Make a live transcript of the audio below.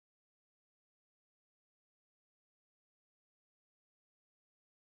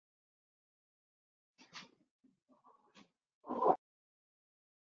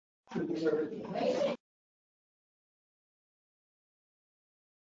Hi,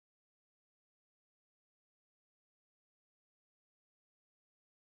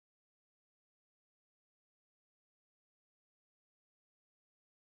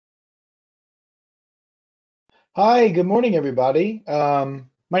 good morning, everybody. My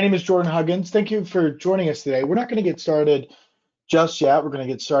name is Jordan Huggins. Thank you for joining us today. We're not going to get started just yet. We're going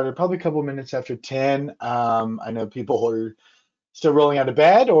to get started probably a couple minutes after 10. I know people are still rolling out of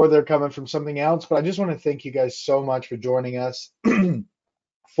bed or they're coming from something else, but I just want to thank you guys so much for joining us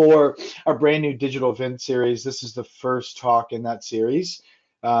for our brand new digital event series. This is the first talk in that series.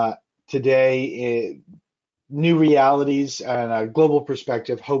 Uh, today, new realities and a global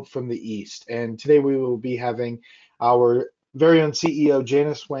perspective, hope from the East. And today we will be having our very own CEO,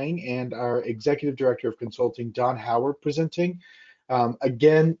 Janice Wang, and our Executive Director of Consulting, Don Howard, presenting.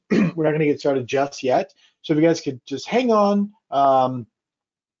 Again, we're not going to get started just yet. So if you guys could just hang on,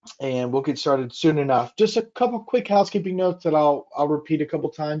 and we'll get started soon enough. Just a couple quick housekeeping notes that I'll repeat a couple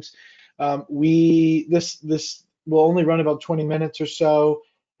times. This will only run about 20 minutes or so,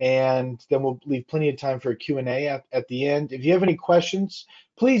 and then we'll leave plenty of time for a Q&A at the end. If you have any questions,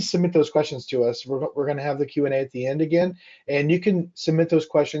 please submit those questions to us. We're going to have the Q&A at the end again, and you can submit those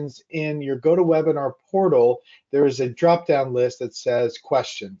questions in your GoToWebinar portal. There is a drop-down list that says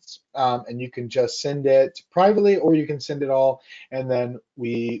questions, and you can just send it privately, or you can send it all, and then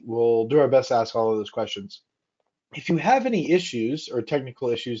we will do our best to ask all of those questions. If you have any issues or technical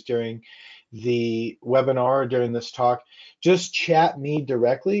issues during the webinar or during this talk, just chat me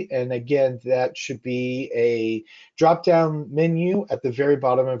directly. And again, that should be a drop-down menu at the very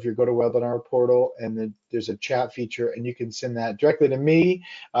bottom of your GoToWebinar portal, and then there's a chat feature, and you can send that directly to me,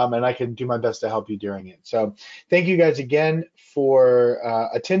 and I can do my best to help you during it. So thank you guys again for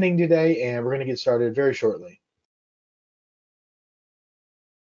attending today, and we're going to get started very shortly.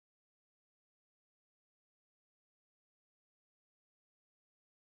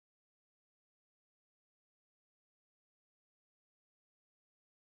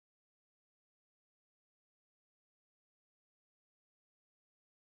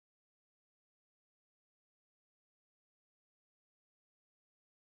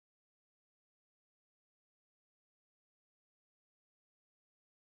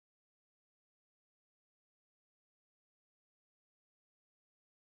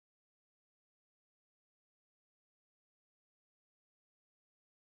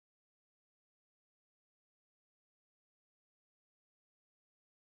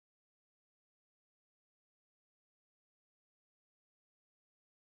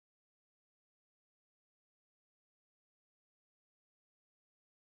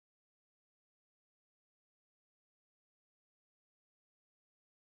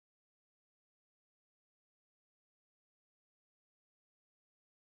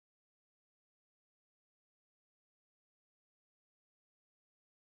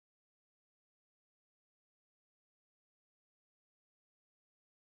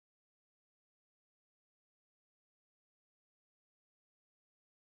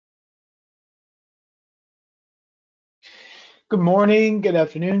 Good morning, good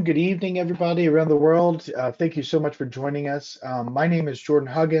afternoon, good evening, everybody around the world. Thank you so much for joining us. My name is Jordan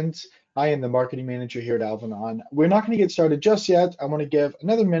Huggins. I am the marketing manager here at Alvanon. We're not going to get started just yet. I want to give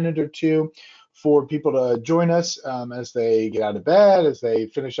another minute or two for people to join us as they get out of bed, as they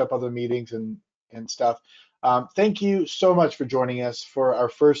finish up other meetings and stuff. Thank you so much for joining us for our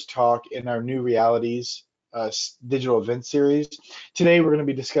first talk in our New Realities digital event series. Today, we're going to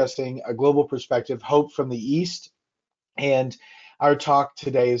be discussing a global perspective, hope from the East. And our talk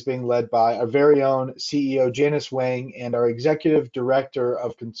today is being led by our very own CEO, Janice Wang, and our Executive Director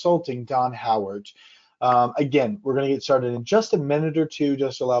of Consulting, Don Howard. Again, we're going to get started in just a minute or two,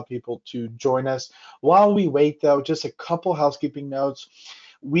 just to allow people to join us. While we wait, though, just a couple housekeeping notes.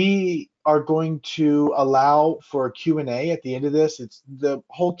 We are going to allow for a Q&A at the end of this. The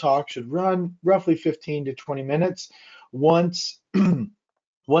whole talk should run roughly 15 to 20 minutes. Once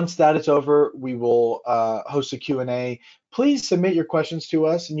Once that is over, we will host a Q&A. Please submit your questions to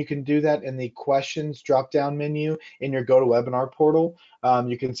us, and you can do that in the questions drop-down menu in your GoToWebinar portal.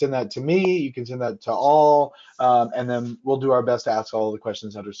 You can send that to me, you can send that to all, and then we'll do our best to ask all of the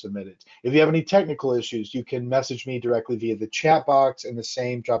questions that are submitted. If you have any technical issues, you can message me directly via the chat box in the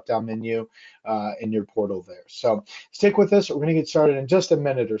same drop-down menu in your portal there. So stick with us. We're going to get started in just a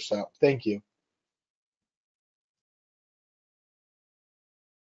minute or so. Thank you.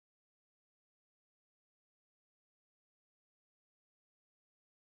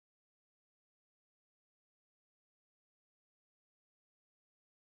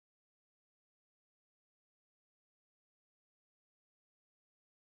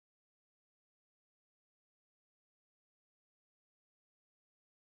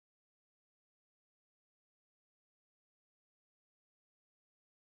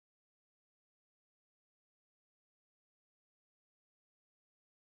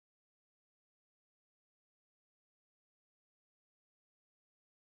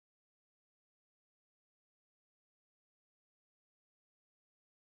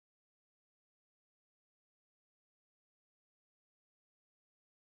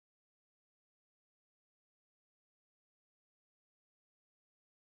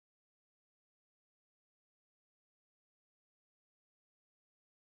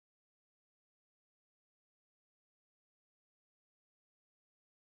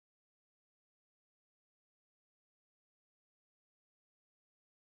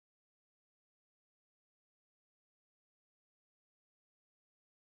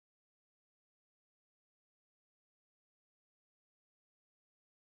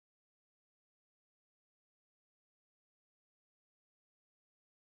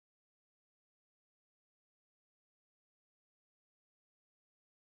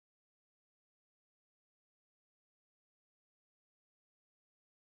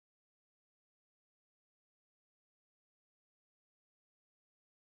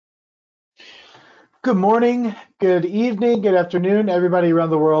 Good morning, good evening, good afternoon, everybody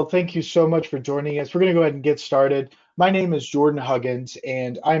around the world. Thank you so much for joining us. We're going to go ahead and get started. My name is Jordan Huggins,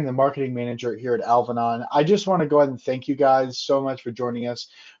 and I'm the marketing manager here at Alvanon. I just want to go ahead and thank you guys so much for joining us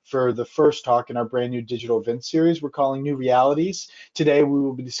for the first talk in our brand new digital event series we're calling New Realities. Today, we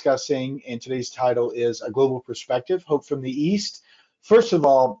will be discussing, and today's title is A Global Perspective, Hope from the East. First of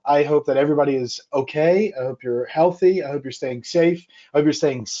all, I hope that everybody is okay. I hope you're healthy. I hope you're staying safe. I hope you're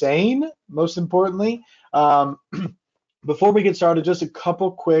staying sane, most importantly. Um, Before we get started, just a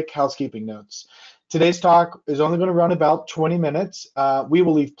couple quick housekeeping notes. Today's talk is only going to run about 20 minutes. We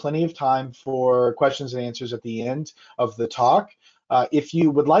will leave plenty of time for questions and answers at the end of the talk. If you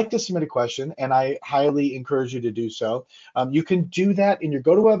would like to submit a question, and I highly encourage you to do so, you can do that in your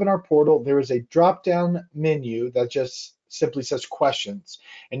GoToWebinar portal. There is a drop-down menu that just simply says questions,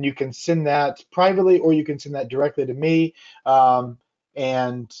 and you can send that privately or you can send that directly to me.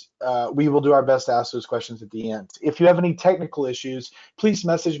 And we will do our best to ask those questions at the end. If you have any technical issues, please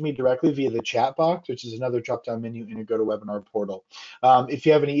message me directly via the chat box, which is another drop-down menu in your GoToWebinar portal. If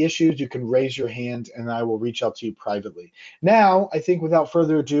you have any issues, you can raise your hand and I will reach out to you privately. Now, I think without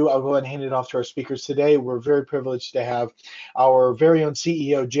further ado, I'll go ahead and hand it off to our speakers today. We're very privileged to have our very own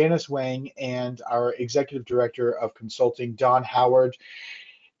CEO, Janice Wang, and our Executive Director of Consulting, Don Howard.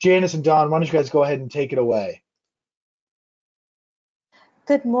 Janice and Don, why don't you guys go ahead and take it away?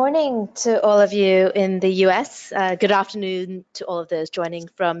 Good morning to all of you in the US. Good afternoon to all of those joining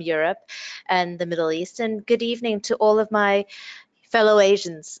from Europe and the Middle East. And good evening to all of my fellow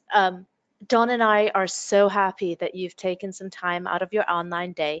Asians. Dawn and I are so happy that you've taken some time out of your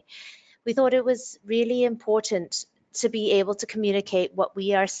online day. We thought it was really important to be able to communicate what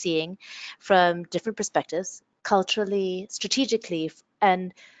we are seeing from different perspectives, culturally, strategically,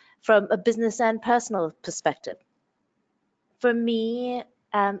 and from a business and personal perspective. For me,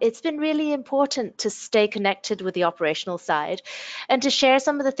 it's been really important to stay connected with the operational side and to share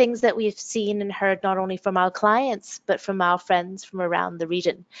some of the things that we've seen and heard not only from our clients, but from our friends from around the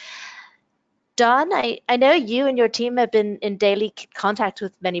region. Don, I know you and your team have been in daily contact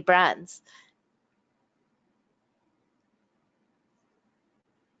with many brands.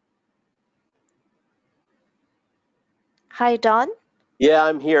 Hi, Don. Yeah,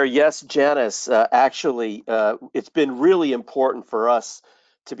 I'm here. Yes, Janice. Actually, it's been really important for us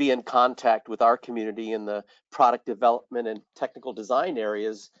to be in contact with our community in the product development and technical design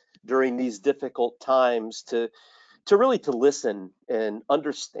areas during these difficult times to really to listen and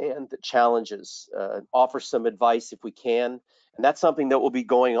understand the challenges, offer some advice if we can, and that's something that will be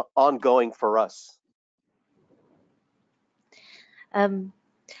ongoing for us.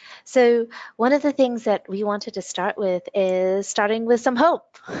 So one of the things that we wanted to start with is starting with some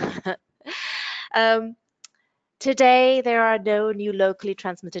hope. Today, there are no new locally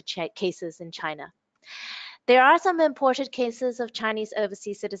transmitted cases in China. There are some imported cases of Chinese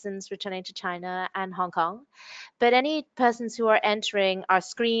overseas citizens returning to China and Hong Kong, but any persons who are entering are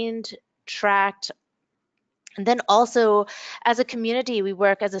screened, tracked, and then also as a community, we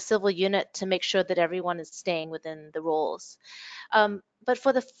work as a civil unit to make sure that everyone is staying within the rules. But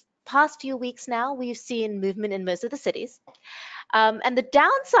for the past few weeks now, we've seen movement in most of the cities. And the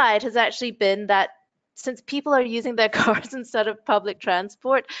downside has actually been that since people are using their cars instead of public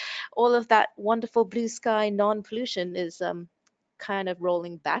transport, all of that wonderful blue sky non-pollution is kind of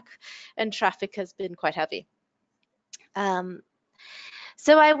rolling back and traffic has been quite heavy.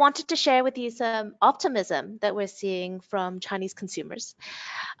 So I wanted to share with you some optimism that we're seeing from Chinese consumers.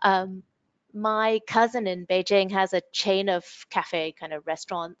 My cousin in Beijing has a chain of cafe kind of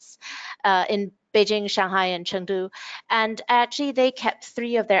restaurants in Beijing, Shanghai, and Chengdu. And actually, they kept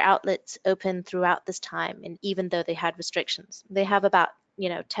 3 of their outlets open throughout this time, and even though they had restrictions. They have about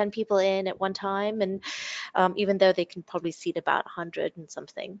 10 people in at one time, and even though they can probably seat about 100 and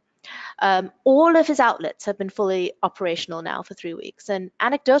something. All of his outlets have been fully operational now for 3 weeks. And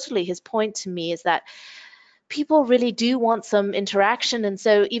anecdotally, his point to me is that people really do want some interaction. And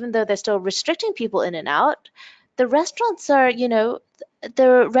so even though they're still restricting people in and out, the restaurants are,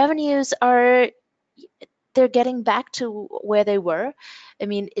 their revenues are, they're getting back to where they were. I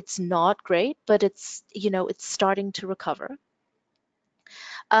mean, it's not great, but it's, it's starting to recover.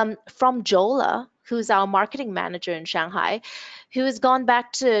 From Jola, who's our marketing manager in Shanghai, who has gone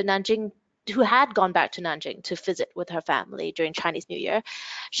back to Nanjing, who had gone back to Nanjing to visit with her family during Chinese New Year.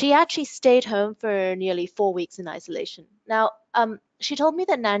 She actually stayed home for nearly 4 weeks in isolation. Now, she told me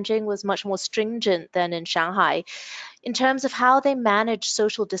that Nanjing was much more stringent than in Shanghai in terms of how they manage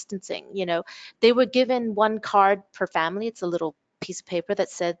social distancing. They were given 1 card per family. It's a little piece of paper that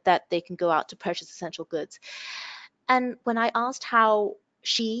said that they can go out to purchase essential goods. And when I asked how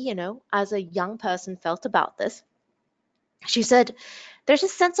she, as a young person felt about this. She said, there's a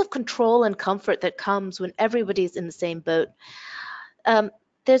sense of control and comfort that comes when everybody's in the same boat. Um,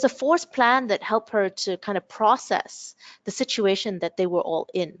 there's a forced plan that helped her to kind of process the situation that they were all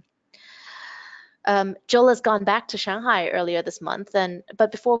in. Jill has gone back to Shanghai earlier this month,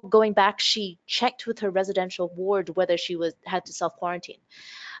 but before going back, she checked with her residential ward whether she had to self-quarantine.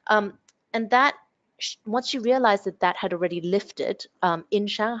 And that once she realized that that had already lifted in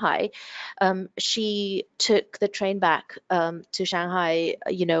Shanghai, she took the train back to Shanghai,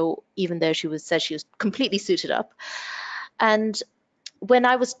 even though said she was completely suited up. And when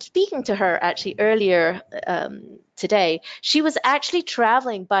I was speaking to her actually earlier today, she was actually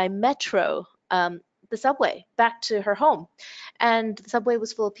traveling by metro, the subway, back to her home. And the subway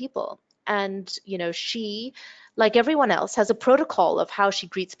was full of people. And, she, like everyone else, has a protocol of how she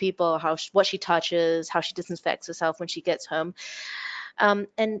greets people, what she touches, how she disinfects herself when she gets home.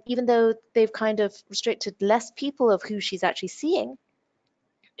 And even though they've kind of restricted less people of who she's actually seeing,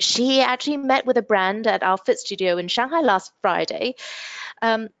 she actually met with a brand at our fit studio in Shanghai last Friday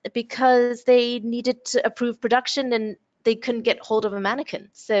because they needed to approve production and they couldn't get hold of a mannequin.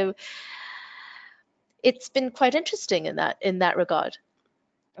 So it's been quite interesting in that regard.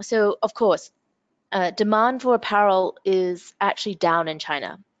 So of course, demand for apparel is actually down in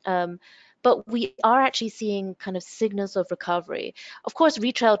China. But we are actually seeing kind of signals of recovery. Of course,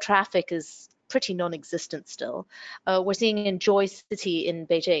 retail traffic is pretty non-existent still. We're seeing in Joy City in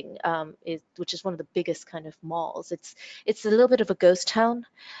Beijing, which is one of the biggest kind of malls. It's a little bit of a ghost town,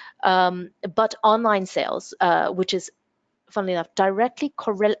 but online sales, which is, funnily enough, directly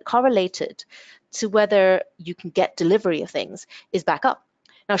correlated to whether you can get delivery of things, is back up.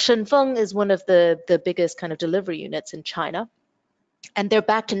 Now, Shenfeng is one of the biggest kind of delivery units in China, and they're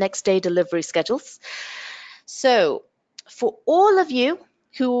back to next day delivery schedules. So for all of you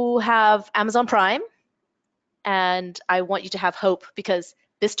who have Amazon Prime, and I want you to have hope because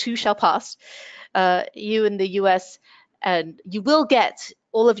this too shall pass, you in the US, and you will get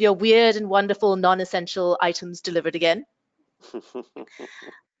all of your weird and wonderful non-essential items delivered again.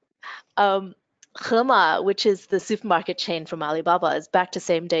 Hema, which is the supermarket chain from Alibaba, is back to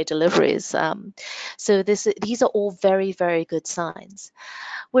same-day deliveries. So these are all very, very good signs.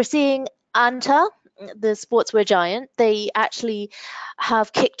 We're seeing Anta, the sportswear giant. They actually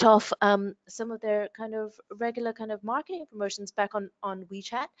have kicked off some of their kind of regular kind of marketing promotions back on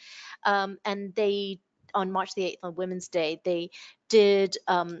WeChat, and they on March the 8th on Women's Day they did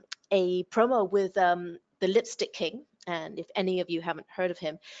a promo with the Lipstick King. And if any of you haven't heard of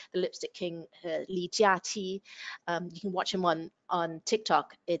him, the Lipstick King, Li Jiaqi, you can watch him on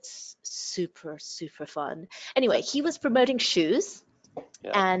TikTok. It's super, super fun. Anyway, he was promoting shoes,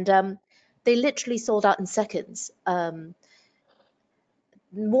 and they literally sold out in seconds.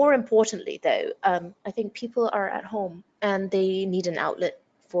 More importantly, though, I think people are at home and they need an outlet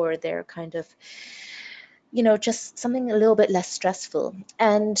for their kind of, just something a little bit less stressful.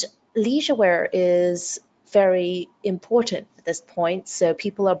 And leisure wear is very important at this point. So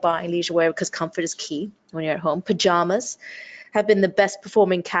people are buying leisure wear because comfort is key when you're at home. Pajamas have been the best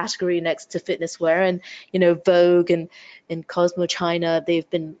performing category next to fitness wear, and Vogue and Cosmo China, they've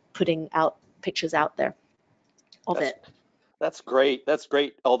been putting out pictures out there of it. That's great. That's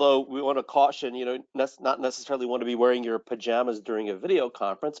great. Although we want to caution, not necessarily want to be wearing your pajamas during a video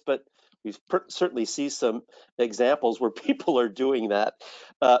conference, but we certainly see some examples where people are doing that.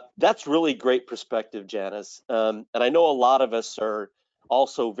 That's really great perspective, Janice. And I know a lot of us are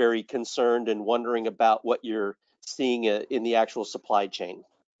also very concerned and wondering about what you're seeing in the actual supply chain.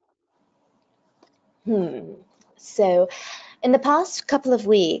 So in the past couple of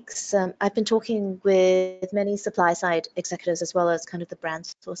weeks, I've been talking with many supply side executives as well as kind of the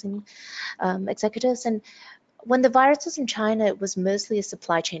brand sourcing executives. And when the virus was in China, it was mostly a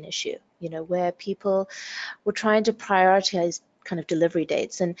supply chain issue, where people were trying to prioritize kind of delivery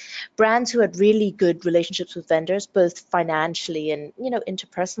dates, and brands who had really good relationships with vendors, both financially and,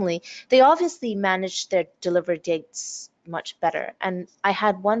 interpersonally, they obviously managed their delivery dates much better. And I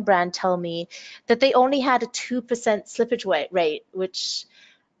had one brand tell me that they only had a 2% slippage rate, which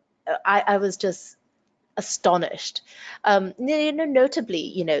I was just astonished.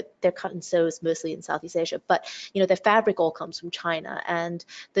 Notably, their cut and sew is mostly in Southeast Asia, but their fabric all comes from China, and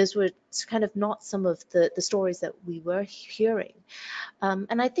those were kind of not some of the stories that we were hearing.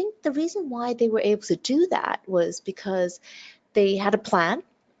 And I think the reason why they were able to do that was because they had a plan,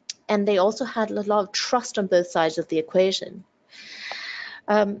 and they also had a lot of trust on both sides of the equation.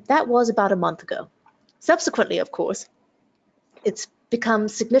 That was about a month ago. Subsequently, of course, it's become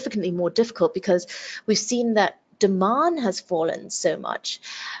significantly more difficult because we've seen that demand has fallen so much.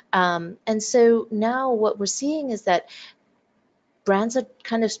 And so now what we're seeing is that brands are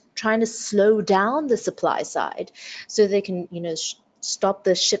kind of trying to slow down the supply side so they can, stop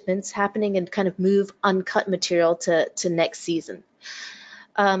the shipments happening and kind of move uncut material to next season.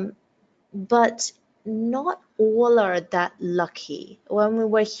 But not all are that lucky. When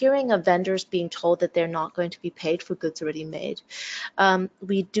we're hearing of vendors being told that they're not going to be paid for goods already made,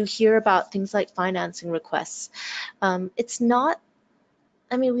 we do hear about things like financing requests. It's not,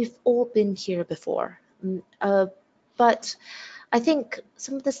 I mean, we've all been here before, but I think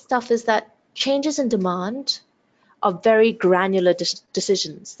some of the stuff is that changes in demand are very granular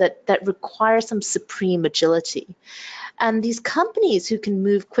decisions that require some supreme agility. And these companies who can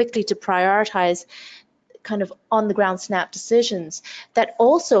move quickly to prioritize kind of on the ground snap decisions that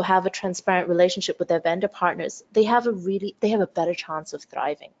also have a transparent relationship with their vendor partners, they have a better chance of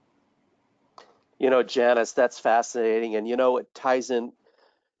thriving. Janice, that's fascinating. And, it ties in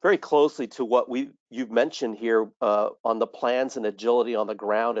very closely to what you've mentioned here on the plans and agility on the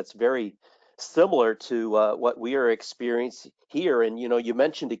ground. It's very similar to what we are experiencing here. And, you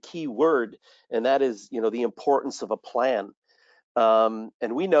mentioned a key word, and that is, the importance of a plan. And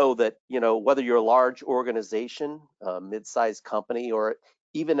we know that, whether you're a large organization, a mid-sized company, or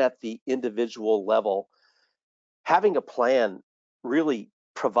even at the individual level, having a plan really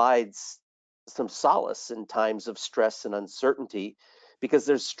provides some solace in times of stress and uncertainty because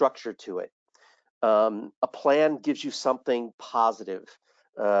there's structure to it. A plan gives you something positive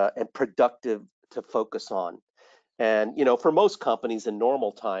and productive to focus on. And, for most companies in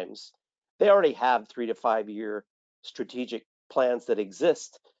normal times, they already have 3 to 5 year strategic plans that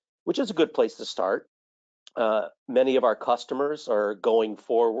exist, which is a good place to start. Many of our customers are going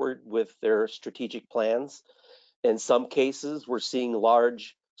forward with their strategic plans. In some cases, we're seeing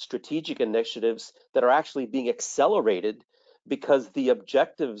large strategic initiatives that are actually being accelerated because the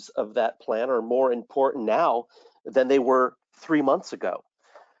objectives of that plan are more important now than they were 3 months ago.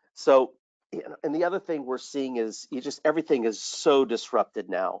 So, and the other thing we're seeing is everything is so disrupted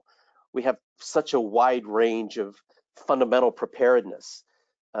now. We have such a wide range of fundamental preparedness.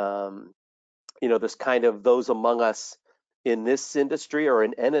 This kind of those among us in this industry or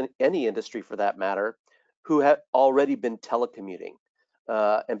in any industry for that matter who have already been telecommuting.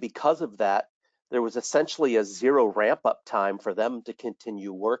 And because of that, there was essentially a zero ramp up time for them to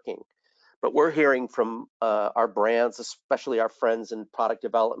continue working. But we're hearing from our brands, especially our friends in product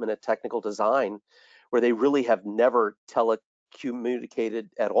development and technical design, where they really have never telecommunicated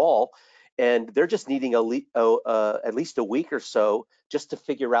at all. And they're just needing at least a week or so just to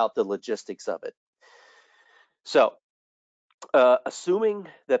figure out the logistics of it. So, assuming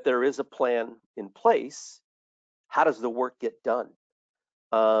that there is a plan in place, how does the work get done?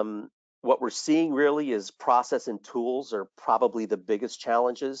 What we're seeing really is process and tools are probably the biggest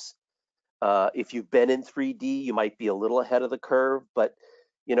challenges. If you've been in 3D, you might be a little ahead of the curve, but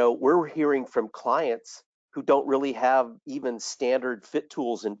we're hearing from clients who don't really have even standard fit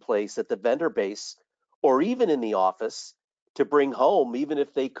tools in place at the vendor base or even in the office to bring home, even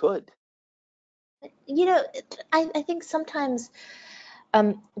if they could. I think sometimes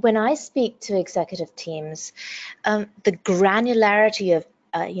when I speak to executive teams, the granularity of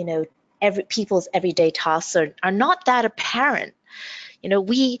people's everyday tasks are not that apparent.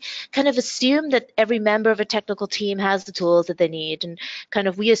 We kind of assume that every member of a technical team has the tools that they need, and kind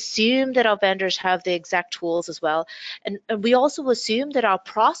of we assume that our vendors have the exact tools as well. And we also assume that our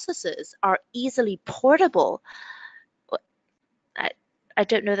processes are easily portable. I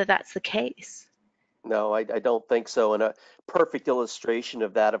don't know that that's the case. No, I don't think so. And a perfect illustration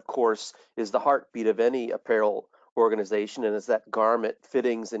of that, of course, is the heartbeat of any apparel organization, and is that garment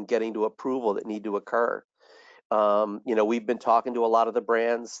fittings and getting to approval that need to occur. We've been talking to a lot of the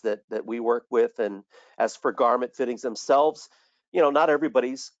brands that we work with, and as for garment fittings themselves, not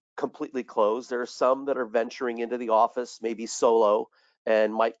everybody's completely closed. There are some that are venturing into the office, maybe solo,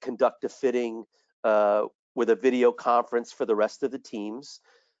 and might conduct a fitting with a video conference for the rest of the teams.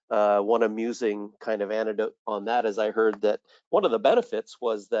 One amusing kind of anecdote on that is I heard that one of the benefits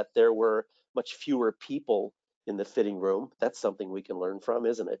was that there were much fewer people in the fitting room. That's something we can learn from,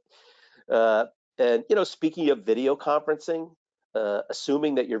 isn't it? And speaking of video conferencing,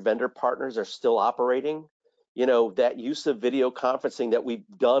 assuming that your vendor partners are still operating, that use of video conferencing that we've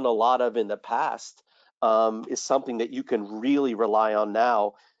done a lot of in the past is something that you can really rely on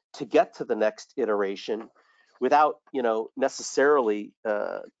now to get to the next iteration without, necessarily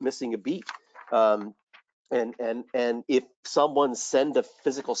missing a beat. And if someone send a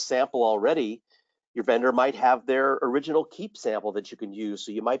physical sample already, Your vendor might have their original keep sample that you can use.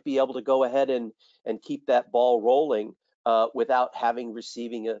 So you might be able to go ahead and keep that ball rolling without having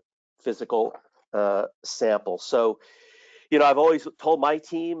receiving a physical sample. So, I've always told my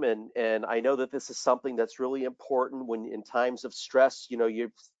team, and I know that this is something that's really important when in times of stress,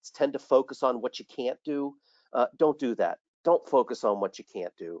 you tend to focus on what you can't do. Don't do that. Don't focus on what you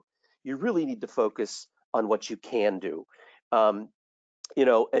can't do. You really need to focus on what you can do. Um,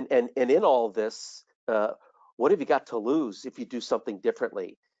 and in all of this, what have you got to lose if you do something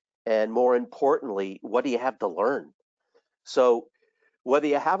differently? And more importantly, what do you have to learn? So whether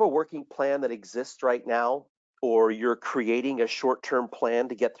you have a working plan that exists right now, or you're creating a short-term plan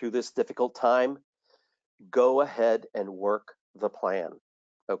to get through this difficult time, go ahead and work the plan,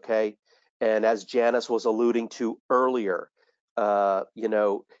 okay? And as Janice was alluding to earlier,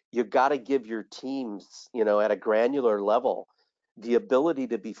 you got to give your teams, at a granular level, the ability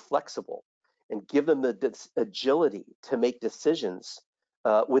to be flexible and give them the agility to make decisions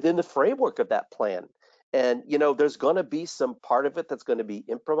within the framework of that plan. And, there's going to be some part of it that's going to be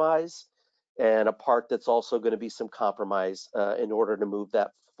improvised, and a part that's also going to be some compromise in order to move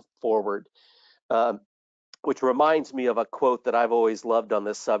that forward. Um, which reminds me of a quote that I've always loved on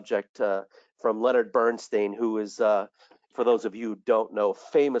this subject from Leonard Bernstein, who is, for those of you who don't know,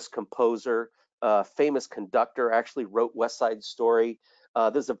 famous composer, famous conductor, actually wrote West Side Story.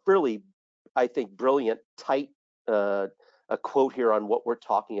 There's a really, I think, brilliant, tight a quote here on what we're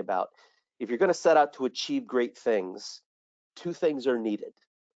talking about. If you're going to set out to achieve great things, two things are needed: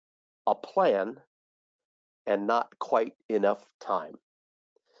 a plan and not quite enough time.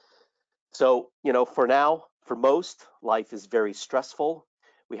 So, for now, for most, life is very stressful.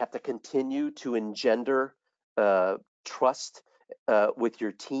 We have to continue to engender trust with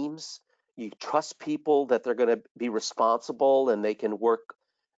your teams. You trust people that they're going to be responsible and they can work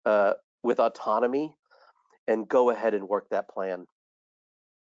with autonomy, and go ahead and work that plan.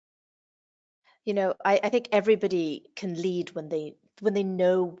 I think everybody can lead when they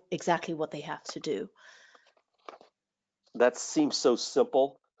know exactly what they have to do. That seems so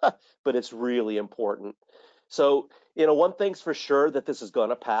simple, but it's really important. So, one thing's for sure, that this is going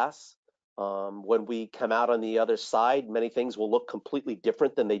to pass. When we come out on the other side, many things will look completely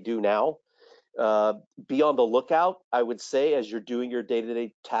different than they do now. Be on the lookout, I would say, as you're doing your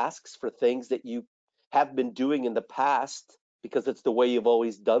day-to-day tasks, for things that you have been doing in the past, because it's the way you've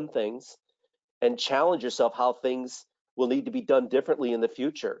always done things, and challenge yourself how things will need to be done differently in the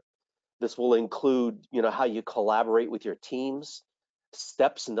future. This will include, how you collaborate with your teams,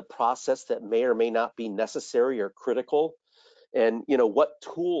 steps in the process that may or may not be necessary or critical, and, what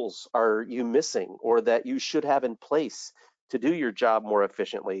tools are you missing or that you should have in place to do your job more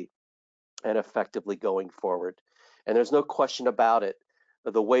efficiently and effectively going forward. And there's no question about it.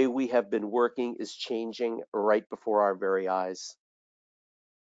 The way we have been working is changing right before our very eyes.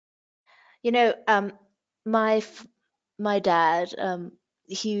 You know, um, my dad,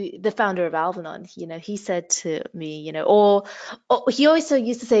 the founder of Alvanon, he said to me, or he also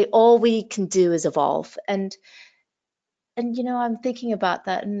used to say, all we can do is evolve. And I'm thinking about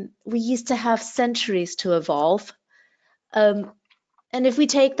that, and we used to have centuries to evolve. Um, and if we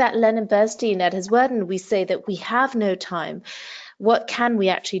take that Leonard Bernstein at his word and we say that we have no time, what can we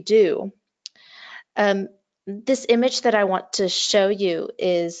actually do? This image that I want to show you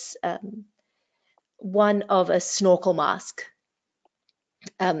is one of a snorkel mask.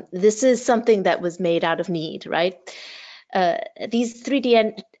 This is something that was made out of need, right? These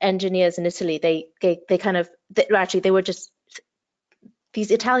 3D engineers in Italy, they kind of, actually, they were just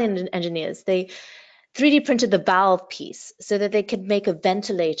these Italian engineers. They 3D printed the valve piece so that they could make a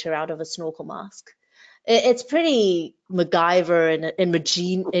ventilator out of a snorkel mask. It's pretty MacGyver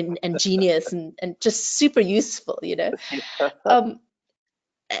and genius and just super useful,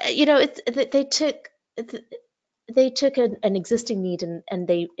 they took an existing need and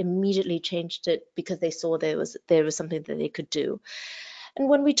they immediately changed it because they saw there was something that they could do. And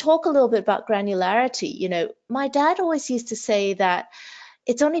when we talk a little bit about granularity, my dad always used to say that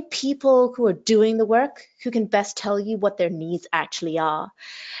it's only people who are doing the work who can best tell you what their needs actually are.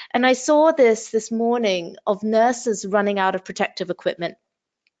 And I saw this morning of nurses running out of protective equipment,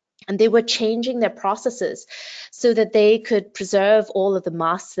 and they were changing their processes so that they could preserve all of the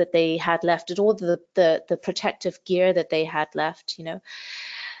masks that they had left and all the protective gear that they had left.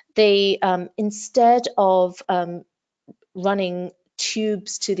 They instead of running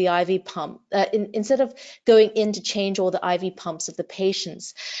tubes to the IV pump, instead of going in to change all the IV pumps of the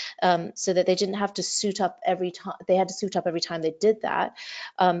patients, so that they didn't have to suit up every time. They had to suit up every time they did that.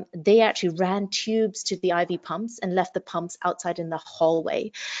 They actually ran tubes to the IV pumps and left the pumps outside in the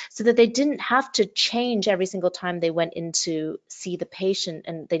hallway, so that they didn't have to change every single time they went in to see the patient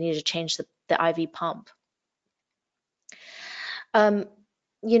and they needed to change the IV pump.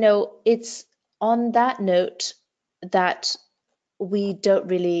 You know, it's on that note that we don't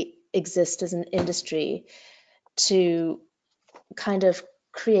really exist as an industry to kind of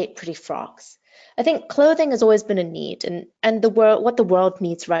create pretty frocks. I think clothing has always been a need, and what the world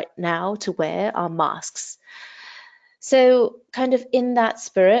needs right now to wear are masks. So kind of in that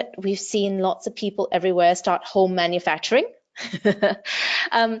spirit, we've seen lots of people everywhere start home manufacturing.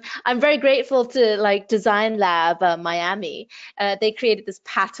 I'm very grateful to like Design Lab Miami. They created this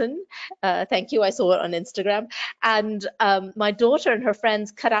pattern. Thank you. I saw it on Instagram. And my daughter and her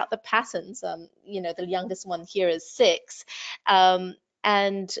friends cut out the patterns. You know, the youngest one here is 6.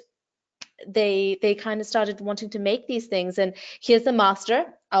 And they kind of started wanting to make these things. And here's the master,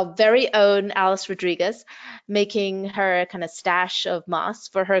 our very own Alice Rodriguez, making her kind of stash of masks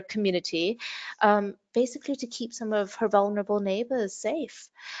for her community, basically to keep some of her vulnerable neighbors safe.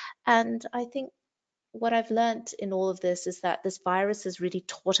 And I think what I've learned in all of this is that this virus has really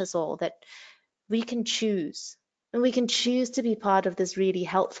taught us all that we can choose. And we can choose to be part of this really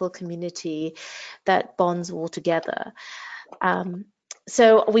helpful community that bonds all together.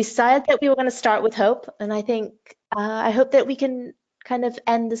 So we decided that we were going to start with hope, and I think I hope that we can kind of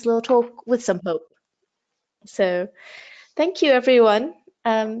end this little talk with some hope. So thank you, everyone.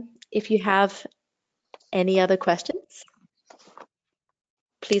 If you have any other questions,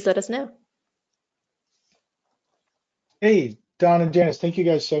 please let us know. Hey, Don and Janice, thank you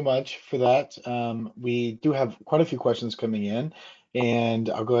guys so much for that. We do have quite a few questions coming in, and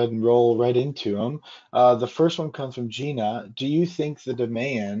I'll go ahead and roll right into them. The first one comes from Gina. Do you think the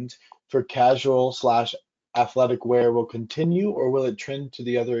demand for casual slash athletic wear will continue, or will it trend to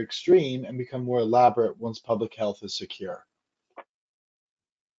the other extreme and become more elaborate once public health is secure?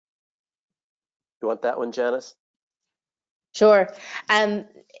 You want that one, Janice? Sure.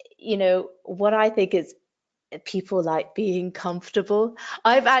 You know, what I think is people like being comfortable.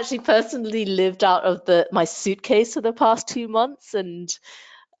 I've actually personally lived out of my suitcase for the past 2 months, and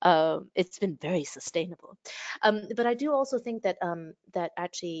it's been very sustainable. But I do also think that that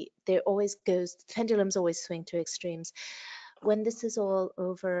actually the pendulums always swing to extremes. When this is all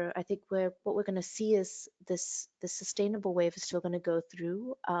over, I think what we're going to see is this sustainable wave is still going to go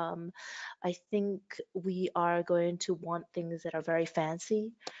through. I think we are going to want things that are very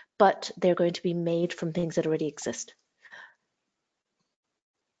fancy, but they're going to be made from things that already exist.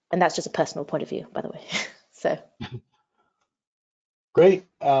 And that's just a personal point of view, by the way. So. Great.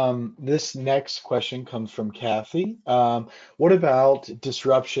 This next question comes from Kathy. What about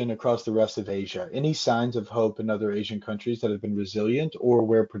disruption across the rest of Asia? Any signs of hope in other Asian countries that have been resilient or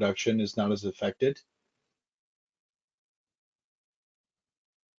where production is not as affected?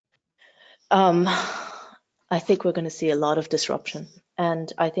 I think we're going to see a lot of disruption.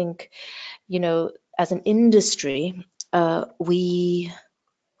 And I think, you know, as an industry, we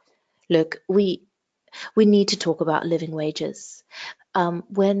need to talk about living wages.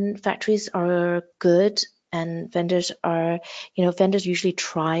 When factories are good and vendors usually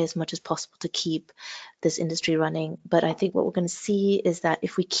try as much as possible to keep this industry running. But I think what we're going to see is that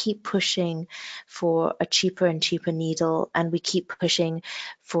if we keep pushing for a cheaper and cheaper needle, and we keep pushing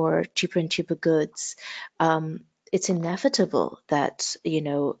for cheaper and cheaper goods, it's inevitable that, you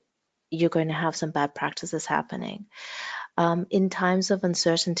know, you're going to have some bad practices happening. In times of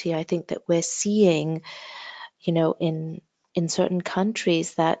uncertainty, I think that we're seeing, you know, in certain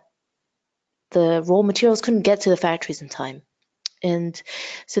countries that the raw materials couldn't get to the factories in time. And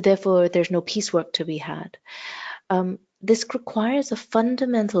so therefore there's no piecework to be had. This requires a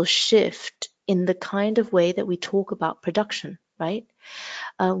fundamental shift in the kind of way that we talk about production, right?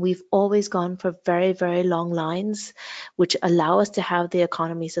 We've always gone for very, very long lines, which allow us to have the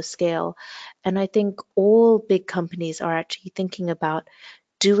economies of scale. And I think all big companies are actually thinking about,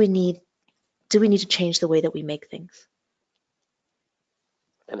 do we need to change the way that we make things?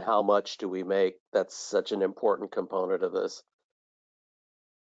 And how much do we make? That's such an important component of this.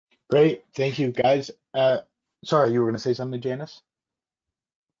 Great. Thank you, guys. Sorry, you were going to say something, Janice?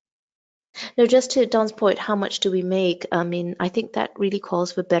 No, just to Don's point, how much do we make? I mean, I think that really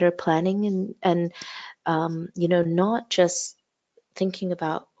calls for better planning and you know, not just thinking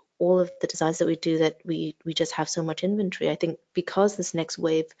about all of the designs that we do that we just have so much inventory. I think because this next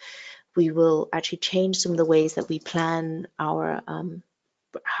wave we will actually change some of the ways that we plan our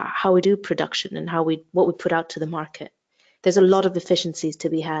how we do production and what we put out to the market. There's a lot of efficiencies to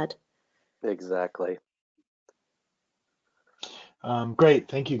be had. Exactly. Great,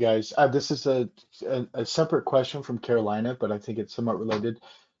 thank you guys. This is a separate question from Carolina, but I think it's somewhat related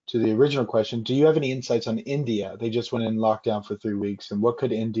to the original question. Do you have any insights on India? They just went in lockdown for 3 weeks, and what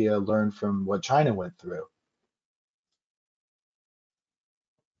could India learn from what China went through?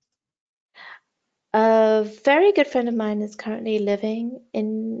 A very good friend of mine is currently living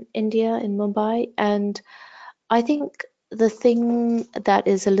in India, in Mumbai, and I think the thing that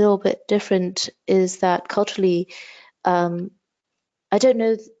is a little bit different is that culturally, I don't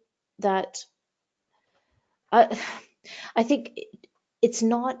know that I, I think it's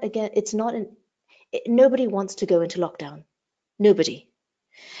not again, it's not nobody wants to go into lockdown. Nobody.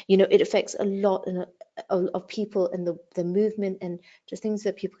 You know, it affects a lot of people and the movement and just things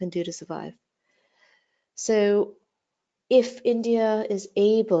that people can do to survive. So if India is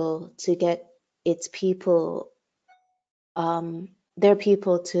able to get its people, their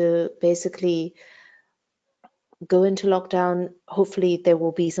people to basically go into lockdown, hopefully there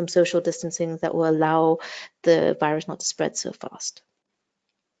will be some social distancing that will allow the virus not to spread so fast.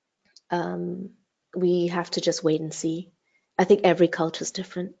 We have to just wait and see. I think every culture is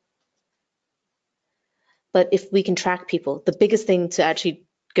different. But if we can track people, the biggest thing to actually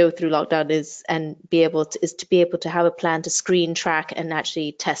go through lockdown is to be able to have a plan to screen, track, and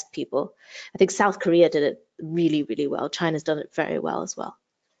actually test people. I think South Korea did it really, really well. China's done it very well as well.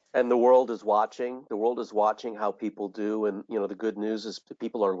 And the world is watching. The world is watching how people do, and the good news is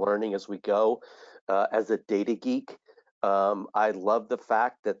people are learning as we go. As a data geek, I love the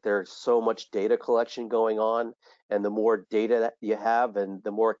fact that there's so much data collection going on, and the more data that you have, and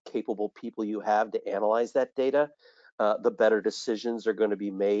the more capable people you have to analyze that data, the better decisions are going to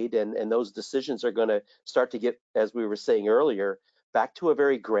be made, and those decisions are going to start to get, as we were saying earlier, back to a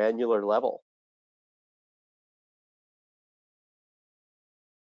very granular level.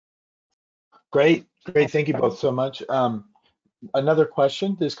 Great, great. Thank you both so much. Another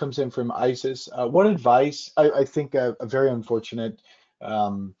question. This comes in from Isis. What advice? I think a very unfortunate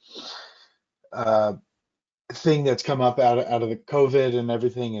um, uh, thing that's come up out of the COVID and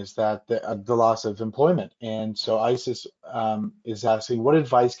everything is that the loss of employment. And so Isis is asking, what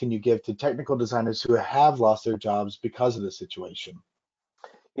advice can you give to technical designers who have lost their jobs because of the situation?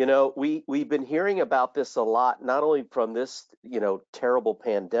 We've been hearing about this a lot, not only from this, terrible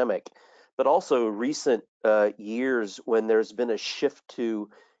pandemic, but also recent years when there's been a shift to,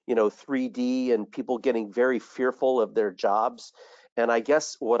 3D and people getting very fearful of their jobs. And I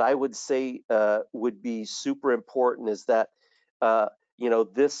guess what I would say would be super important is that, uh,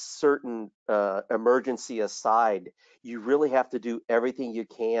 this certain emergency aside, you really have to do everything you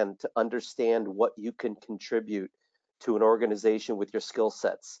can to understand what you can contribute to an organization with your skill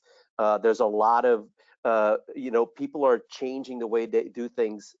sets. There's a lot of, people are changing the way they do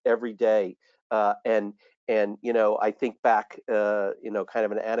things every day. And I think back, kind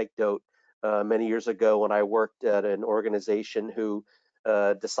of an anecdote many years ago when I worked at an organization who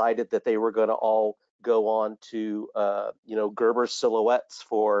decided that they were going to all go on to, Gerber silhouettes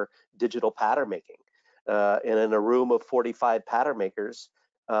for digital pattern making. And in a room of 45 pattern makers,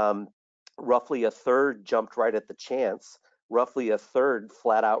 roughly a third jumped right at the chance, roughly a third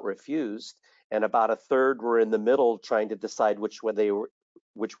flat out refused, and about a third were in the middle trying to decide which way they were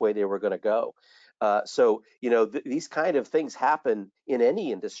going to go. So these kind of things happen in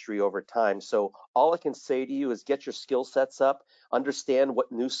any industry over time. So all I can say to you is get your skill sets up, understand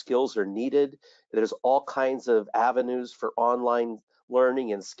what new skills are needed. There's all kinds of avenues for online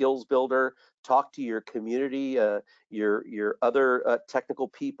learning and skills builder. Talk to your community, your other technical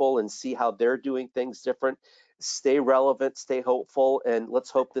people, and see how they're doing things different. Stay relevant, stay hopeful, and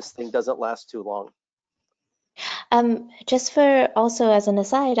let's hope this thing doesn't last too long. Just for also as an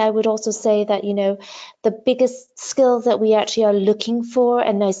aside, I would also say that, the biggest skills that we actually are looking for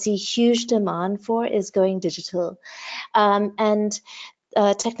and I see huge demand for is going digital. And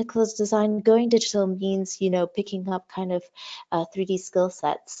technical design going digital means, picking up kind of 3D skill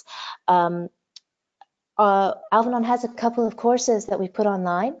sets. Alvanon has a couple of courses that we put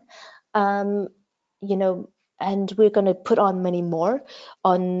online, and we're going to put on many more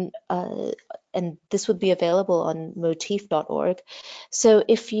on, and this would be available on motif.org. So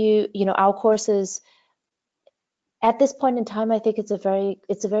if our courses at this point in time, I think it's a very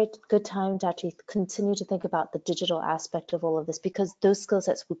good time to actually continue to think about the digital aspect of all of this because those skill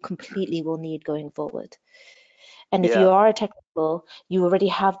sets will need going forward. And if you are a technical, you already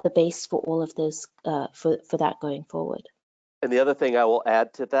have the base for all of those for that going forward. And the other thing I will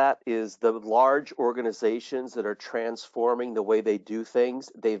add to that is the large organizations that are transforming the way they do things,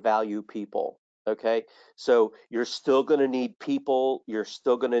 they value people. Okay. So you're still going to need people. You're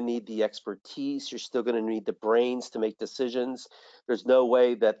still going to need the expertise. You're still going to need the brains to make decisions. There's no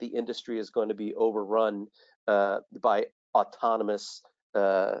way that the industry is going to be overrun by autonomous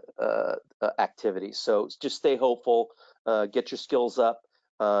activities. So just stay hopeful, get your skills up,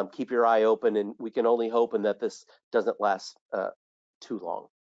 keep your eye open, and we can only hope that this doesn't last too long.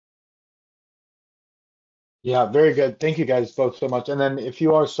 Yeah, very good. Thank you guys both so much. And then if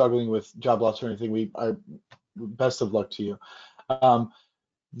you are struggling with job loss or anything, we are best of luck to you. Um,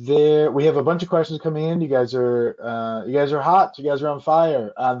 we have a bunch of questions coming in. You guys are hot. You guys are on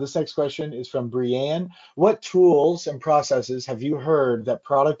fire. This next question is from Brianne. What tools and processes have you heard that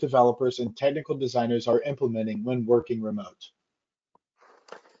product developers and technical designers are implementing when working remote?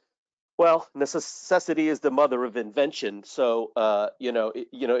 Well, necessity is the mother of invention. So,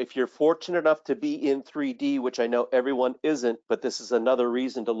 if you're fortunate enough to be in 3D, which I know everyone isn't, but this is another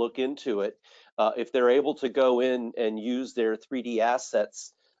reason to look into it. If they're able to go in and use their 3D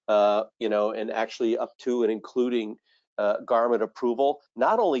assets, and actually up to and including garment approval.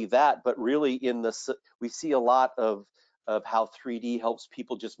 Not only that, but really we see a lot of how 3D helps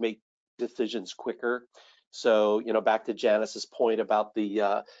people just make decisions quicker. So, back to Janice's point about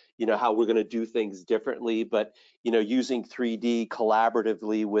the how we're going to do things differently, but using 3D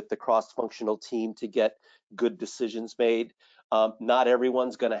collaboratively with the cross-functional team to get good decisions made. Not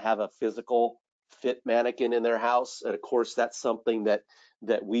everyone's going to have a physical fit mannequin in their house, and of course that's something that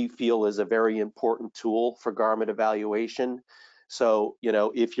we feel is a very important tool for garment evaluation. So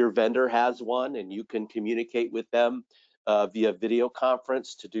if your vendor has one and you can communicate with them via video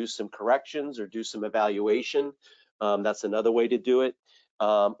conference to do some corrections or do some evaluation, that's another way to do it.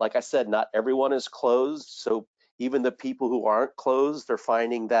 Like I said, not everyone is closed. So even the people who aren't closed are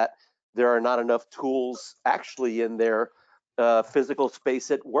finding that there are not enough tools actually in their physical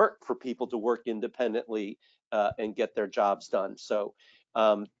space at work for people to work independently and get their jobs done. So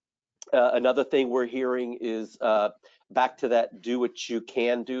another thing we're hearing is back to that: do what you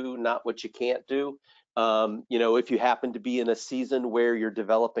can do, not what you can't do. If you happen to be in a season where you're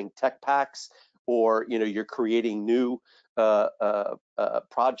developing tech packs, or you're creating new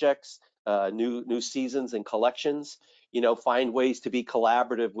projects, new seasons and collections, find ways to be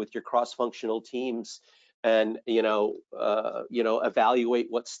collaborative with your cross-functional teams, and evaluate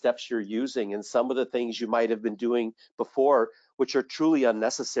what steps you're using, and some of the things you might have been doing before, which are truly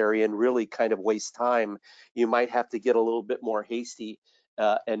unnecessary and really kind of waste time. You might have to get a little bit more hasty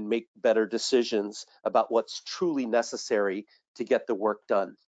and make better decisions about what's truly necessary to get the work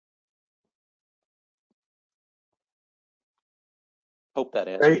done. Hope that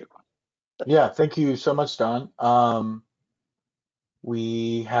answered your question. Yeah, thank you so much, Don.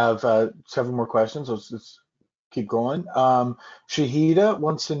 We have several more questions. Let's keep going. Shahida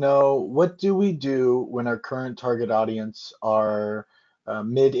wants to know, what do we do when our current target audience are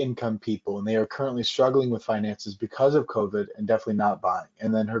mid-income people and they are currently struggling with finances because of COVID and definitely not buying?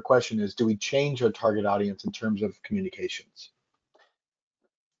 And then her question is, do we change our target audience in terms of communications?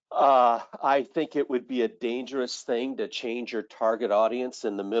 I think it would be a dangerous thing to change your target audience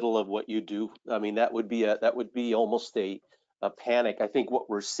in the middle of what you do. I mean, that would be almost a panic. I think what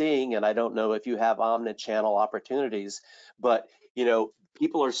we're seeing, and I don't know if you have omni-channel opportunities, but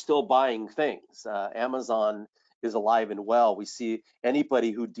people are still buying things. Amazon is alive and well. We see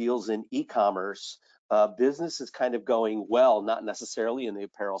anybody who deals in e-commerce, business is kind of going well, not necessarily in the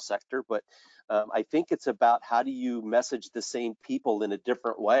apparel sector, but I think it's about how do you message the same people in a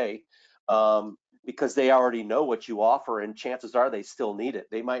different way, because they already know what you offer, and chances are they still need it.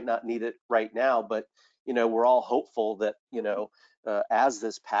 They might not need it right now, but we're all hopeful that as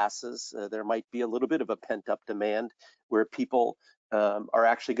this passes, there might be a little bit of a pent-up demand where people are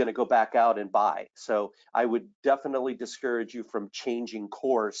actually going to go back out and buy. So I would definitely discourage you from changing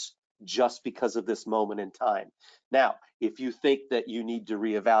course just because of this moment in time. Now, if you think that you need to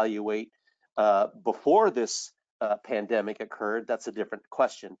reevaluate before this pandemic occurred, that's a different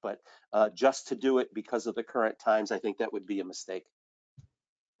question. But just to do it because of the current times, I think that would be a mistake.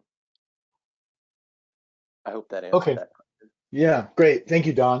 I hope that answered that. Yeah, great. Thank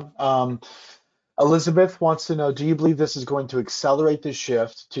you, Don. Elizabeth wants to know, do you believe this is going to accelerate the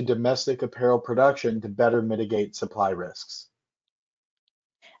shift to domestic apparel production to better mitigate supply risks?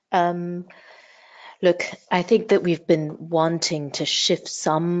 Look, I think that we've been wanting to shift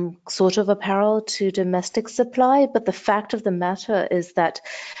some sort of apparel to domestic supply, but the fact of the matter is that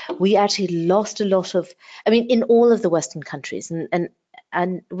we actually lost a lot of, I mean, in all of the Western countries, and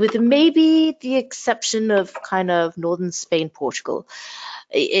and with maybe the exception of kind of northern Spain, Portugal,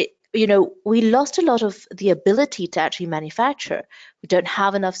 we lost a lot of the ability to actually manufacture. We don't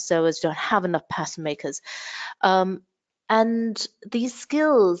have enough sewers, don't have enough pattern makers. And these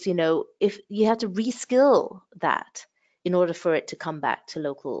skills, if you have to reskill that in order for it to come back to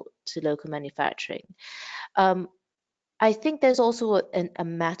local manufacturing. I think there's also a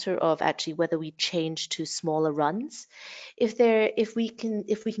matter of actually whether we change to smaller runs. If we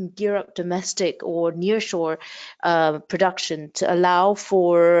can gear up domestic or nearshore production to allow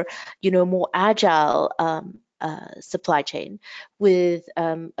for more agile supply chain with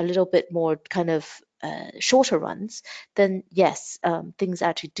a little bit more kind of shorter runs, then yes, things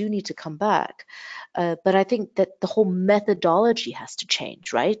actually do need to come back. But I think that the whole methodology has to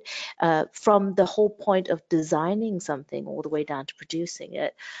change, right? From the whole point of designing something all the way down to producing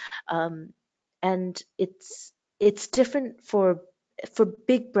it. And it's different for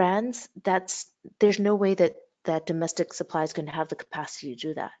big brands. There's no way that domestic supply is going to have the capacity to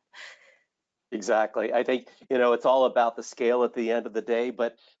do that. Exactly. I think, it's all about the scale at the end of the day.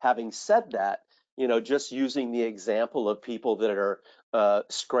 But having said that, just using the example of people that are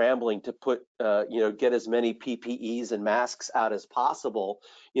scrambling to get as many PPEs and masks out as possible,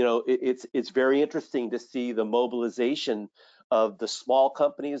 it's very interesting to see the mobilization of the small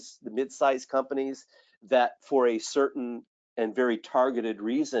companies, the mid-sized companies that for a certain and very targeted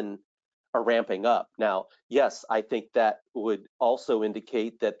reason are ramping up. Now, yes, I think that would also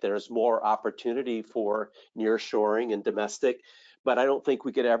indicate that there's more opportunity for nearshoring and domestic, but I don't think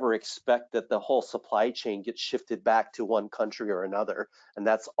we could ever expect that the whole supply chain gets shifted back to one country or another. And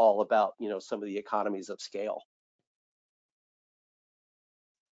that's all about, some of the economies of scale.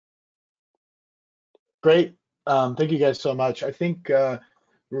 Great. Thank you guys so much. I think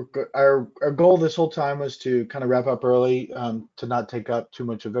our goal this whole time was to kind of wrap up early, to not take up too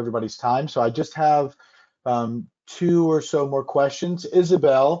much of everybody's time. So I just have two or so more questions.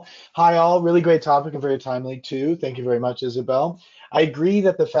 Isabel, hi all, really great topic and very timely too. Thank you very much, Isabel. I agree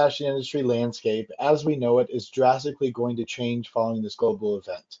that the fashion industry landscape, as we know it, is drastically going to change following this global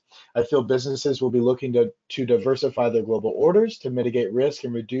event. I feel businesses will be looking to diversify their global orders to mitigate risk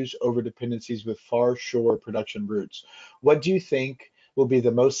and reduce overdependencies with far shore production routes. What do you think will be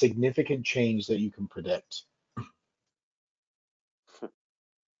the most significant change that you can predict?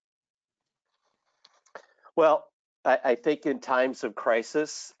 Well, I think in times of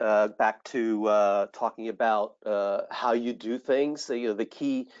crisis, back to talking about how you do things,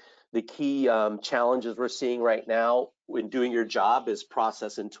 the key challenges we're seeing right now in doing your job is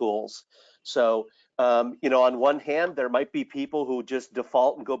process and tools. So, on one hand, there might be people who just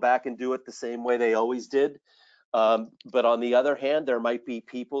default and go back and do it the same way they always did. But on the other hand, there might be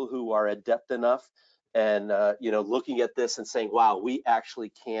people who are adept enough and looking at this and saying, wow, we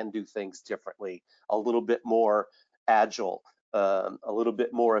actually can do things differently, a little bit more agile, a little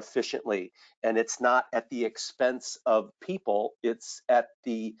bit more efficiently. And it's not at the expense of people, it's at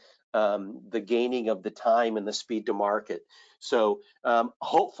the gaining of the time and the speed to market. So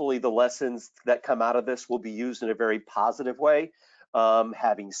hopefully the lessons that come out of this will be used in a very positive way.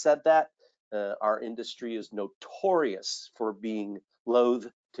 Having said that, our industry is notorious for being loath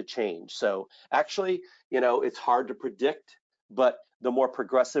to change. So actually, it's hard to predict, but the more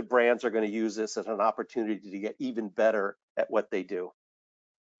progressive brands are going to use this as an opportunity to get even better at what they do.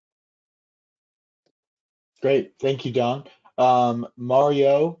 Great. Thank you, Don.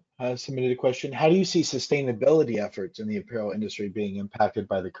 Mario has submitted a question. How do you see sustainability efforts in the apparel industry being impacted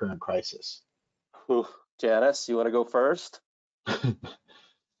by the current crisis? Janice, you want to go first?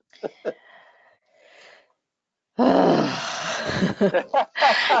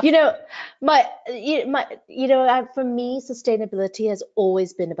 For me, sustainability has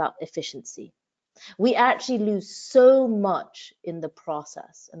always been about efficiency. We actually lose so much in the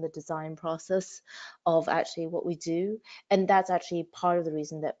process and the design process of actually what we do. And that's actually part of the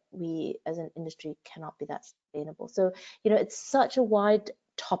reason that we as an industry cannot be that sustainable. So, it's such a wide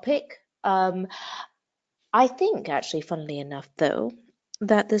topic. I think actually, funnily enough, though,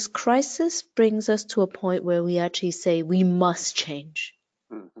 that this crisis brings us to a point where we actually say we must change.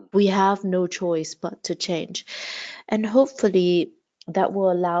 Mm-hmm. We have no choice but to change. And hopefully that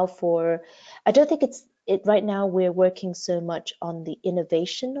will allow for, I don't think right now we're working so much on the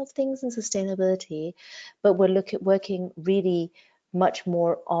innovation of things and sustainability, but we're working really much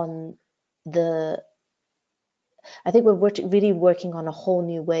more on I think we're really working on a whole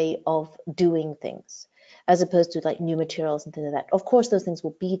new way of doing things, as opposed to like new materials and things like that. Of course, those things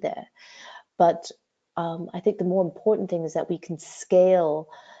will be there, but I think the more important thing is that we can scale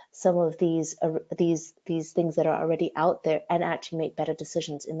some of these things that are already out there and actually make better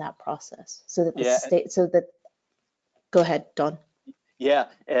decisions in that process, so that the Yeah, state, so that, go ahead, Don. yeah,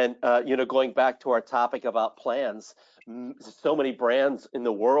 and going back to our topic about plans, so many brands in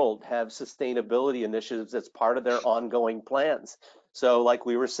the world have sustainability initiatives as part of their ongoing plans. So, like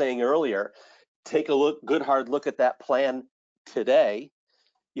we were saying earlier, take a good hard look at that plan today.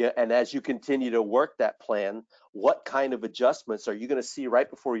 Yeah, and as you continue to work that plan, what kind of adjustments are you going to see right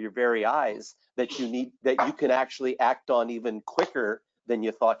before your very eyes that you can actually act on even quicker than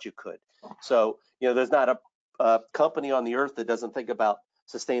you thought you could? So, there's not a company on the earth that doesn't think about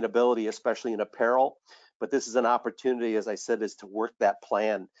sustainability, especially in apparel. But this is an opportunity, as I said, is to work that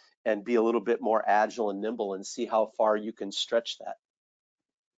plan and be a little bit more agile and nimble and see how far you can stretch that.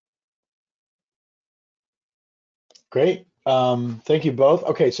 Great. Thank you both.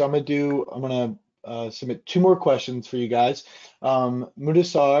 Okay, so I'm gonna submit two more questions for you guys.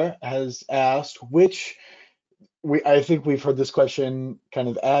 Mudasar has asked I think we've heard this question kind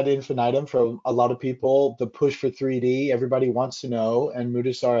of ad infinitum from a lot of people, the push for 3D. Everybody wants to know, and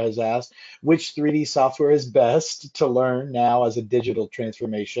Mudasar has asked which 3D software is best to learn now as a digital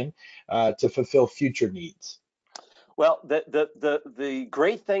transformation to fulfill future needs. Well, the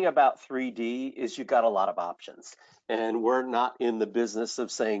great thing about 3D is you got a lot of options, and we're not in the business of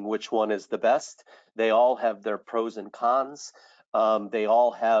saying which one is the best. They all have their pros and cons. They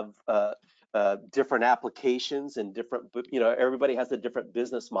all have different applications and different, everybody has a different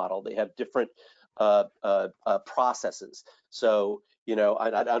business model. They have different processes. So,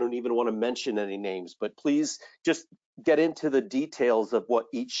 I don't even want to mention any names, but please just get into the details of what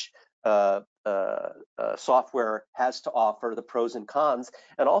each software has to offer, the pros and cons,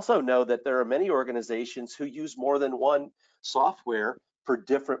 and also know that there are many organizations who use more than one software for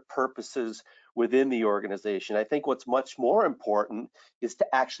different purposes within the organization. I think what's much more important is to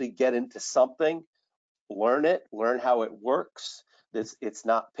actually get into something, learn it, learn how it works. It's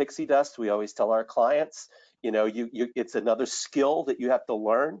not pixie dust. We always tell our clients, it's another skill that you have to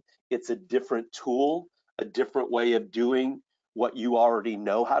learn. It's a different tool, a different way of doing what you already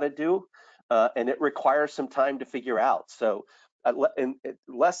know how to do. And it requires some time to figure out. So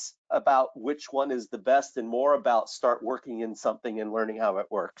less about which one is the best and more about start working in something and learning how it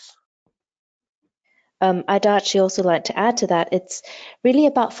works. I'd actually also like to add to that. It's really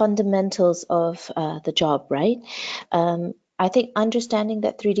about fundamentals of the job, right? I think understanding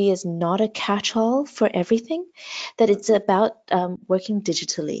that 3D is not a catch-all for everything, that it's about working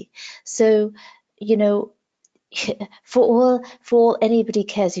digitally. So, you know, for all anybody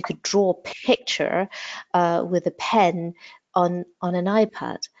cares, you could draw a picture with a pen on an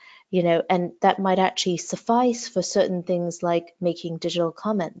iPad, and that might actually suffice for certain things like making digital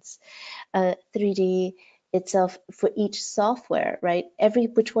comments. 3D itself for each software, right?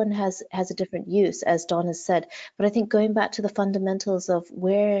 Which one has a different use, as Don has said. But I think going back to the fundamentals of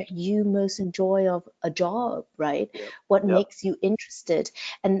where you most enjoy of a job, right? Yep. What Yep. makes you interested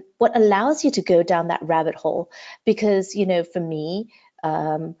and what allows you to go down that rabbit hole. Because, for me,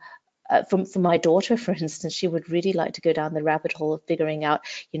 for my daughter, for instance, she would really like to go down the rabbit hole of figuring out,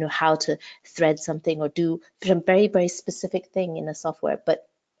 how to thread something or do some very, very specific thing in a software. But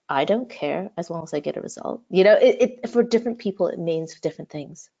I don't care as long as I get a result. For different people, it means different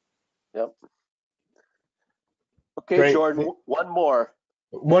things. Yep. Okay, Great. Jordan, one more.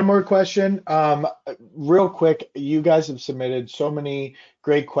 One more question. Real quick, you guys have submitted so many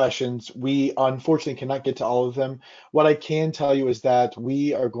great questions. We unfortunately cannot get to all of them. What I can tell you is that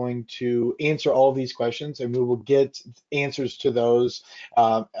we are going to answer all of these questions and we will get answers to those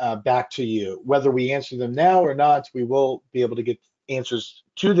back to you. Whether we answer them now or not, we will be able to get answers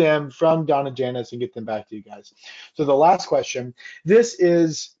to them from Don and Janice and get them back to you guys. So the last question, this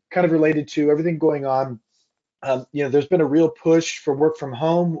is kind of related to everything going on. There's been a real push for work from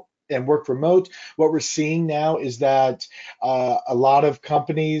home and work remote. What we're seeing now is that a lot of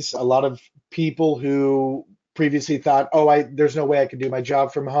companies, a lot of people who previously thought, oh, there's no way I can do my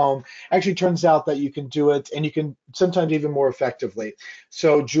job from home, actually turns out that you can do it and you can sometimes even more effectively.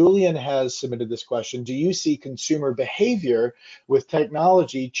 So Julian has submitted this question. Do you see consumer behavior with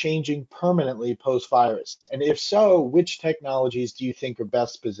technology changing permanently post-virus? And if so, which technologies do you think are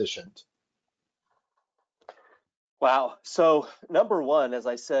best positioned? Wow. So number one, as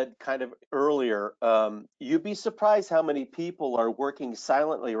I said kind of earlier, you'd be surprised how many people are working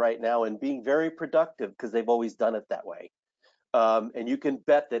silently right now and being very productive because they've always done it that way. And you can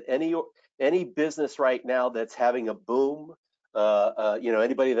bet that any business right now that's having a boom,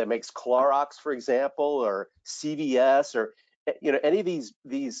 anybody that makes Clorox, for example, or CVS, or any of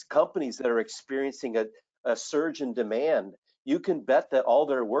these companies that are experiencing a surge in demand, you can bet that all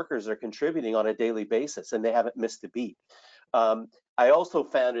their workers are contributing on a daily basis and they haven't missed a beat. I also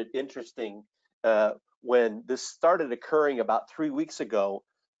found it interesting when this started occurring about 3 weeks ago.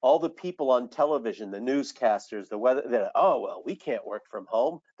 All the people on television, the newscasters, the weather, oh, well, we can't work from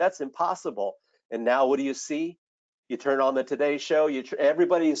home. That's impossible. And now what do you see? You turn on the Today Show,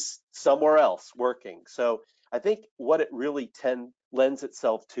 everybody's somewhere else working. So I think what it really lends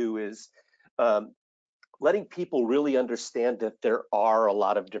itself to is um, letting people really understand that there are a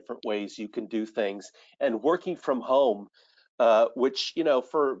lot of different ways you can do things, and working from home, which,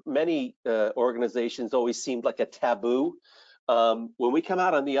 for many organizations always seemed like a taboo. When we come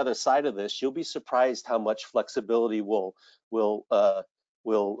out on the other side of this, you'll be surprised how much flexibility will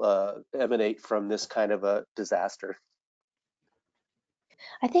emanate from this kind of a disaster.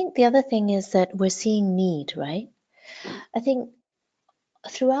 I think the other thing is that we're seeing need, right? I think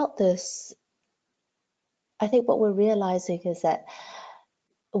throughout this, I think what we're realizing is that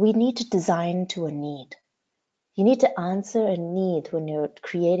we need to design to a need. You need to answer a need when you're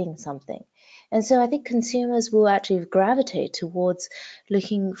creating something. And so I think consumers will actually gravitate towards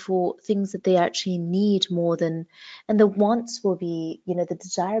looking for things that they actually need more than, and the wants will be, the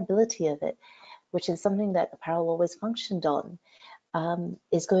desirability of it, which is something that apparel always functioned on,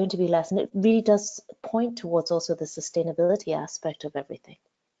 is going to be less. And it really does point towards also the sustainability aspect of everything.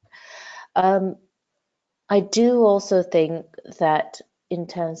 I do also think that in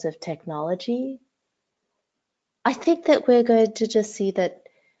terms of technology, I think that we're going to just see that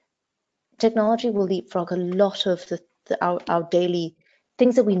technology will leapfrog a lot of our daily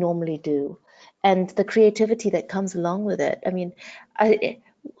things that we normally do, and the creativity that comes along with it. I mean,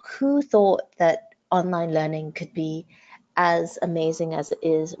 who thought that online learning could be as amazing as it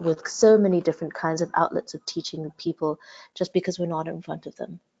is, with so many different kinds of outlets of teaching people just because we're not in front of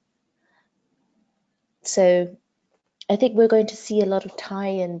them? So I think we're going to see a lot of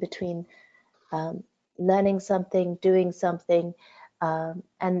tie-in between learning something, doing something,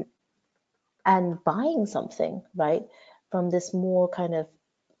 and buying something, right? From this more kind of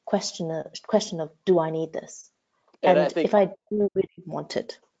question of, do I need this? And I And think if I do really want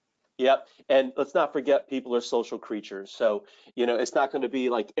it. Yep. And let's not forget, people are social creatures. So, it's not going to be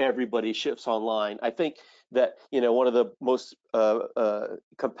like everybody shifts online. I think that, one of the most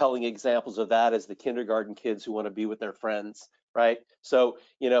compelling examples of that is the kindergarten kids who want to be with their friends, right? So,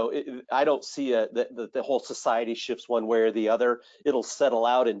 I don't see that the whole society shifts one way or the other. It'll settle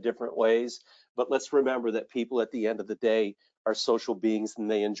out in different ways. But let's remember that people at the end of the day are social beings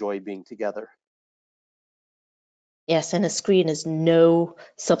and they enjoy being together. Yes, and a screen is no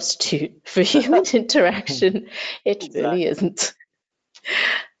substitute for human interaction. It really Exactly. isn't.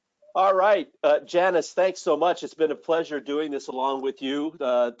 All right, Janice, thanks so much. It's been a pleasure doing this along with you,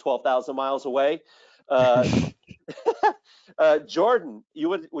 12,000 miles away. Uh, Jordan,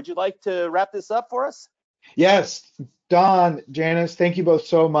 would you like to wrap this up for us? Yes, Don, Janice, thank you both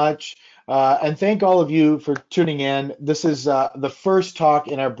so much. And thank all of you for tuning in. This is the first talk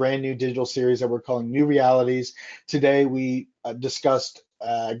in our brand new digital series that we're calling New Realities. Today we discussed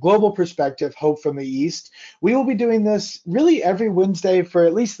global perspective, hope from the East. We will be doing this really every Wednesday for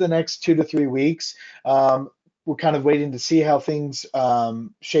at least the next 2 to 3 weeks. We're kind of waiting to see how things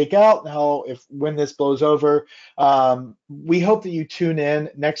shake out, when this blows over. We hope that you tune in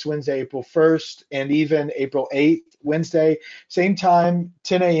next Wednesday, April 1st, and even April 8th, Wednesday, same time,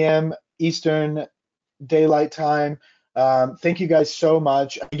 10 a.m. Eastern Daylight Time. Thank you guys so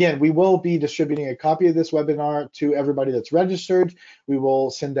much. Again, we will be distributing a copy of this webinar to everybody that's registered. We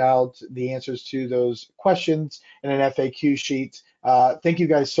will send out the answers to those questions in an FAQ sheet. Thank you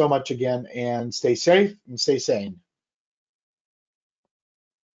guys so much again, and stay safe and stay sane.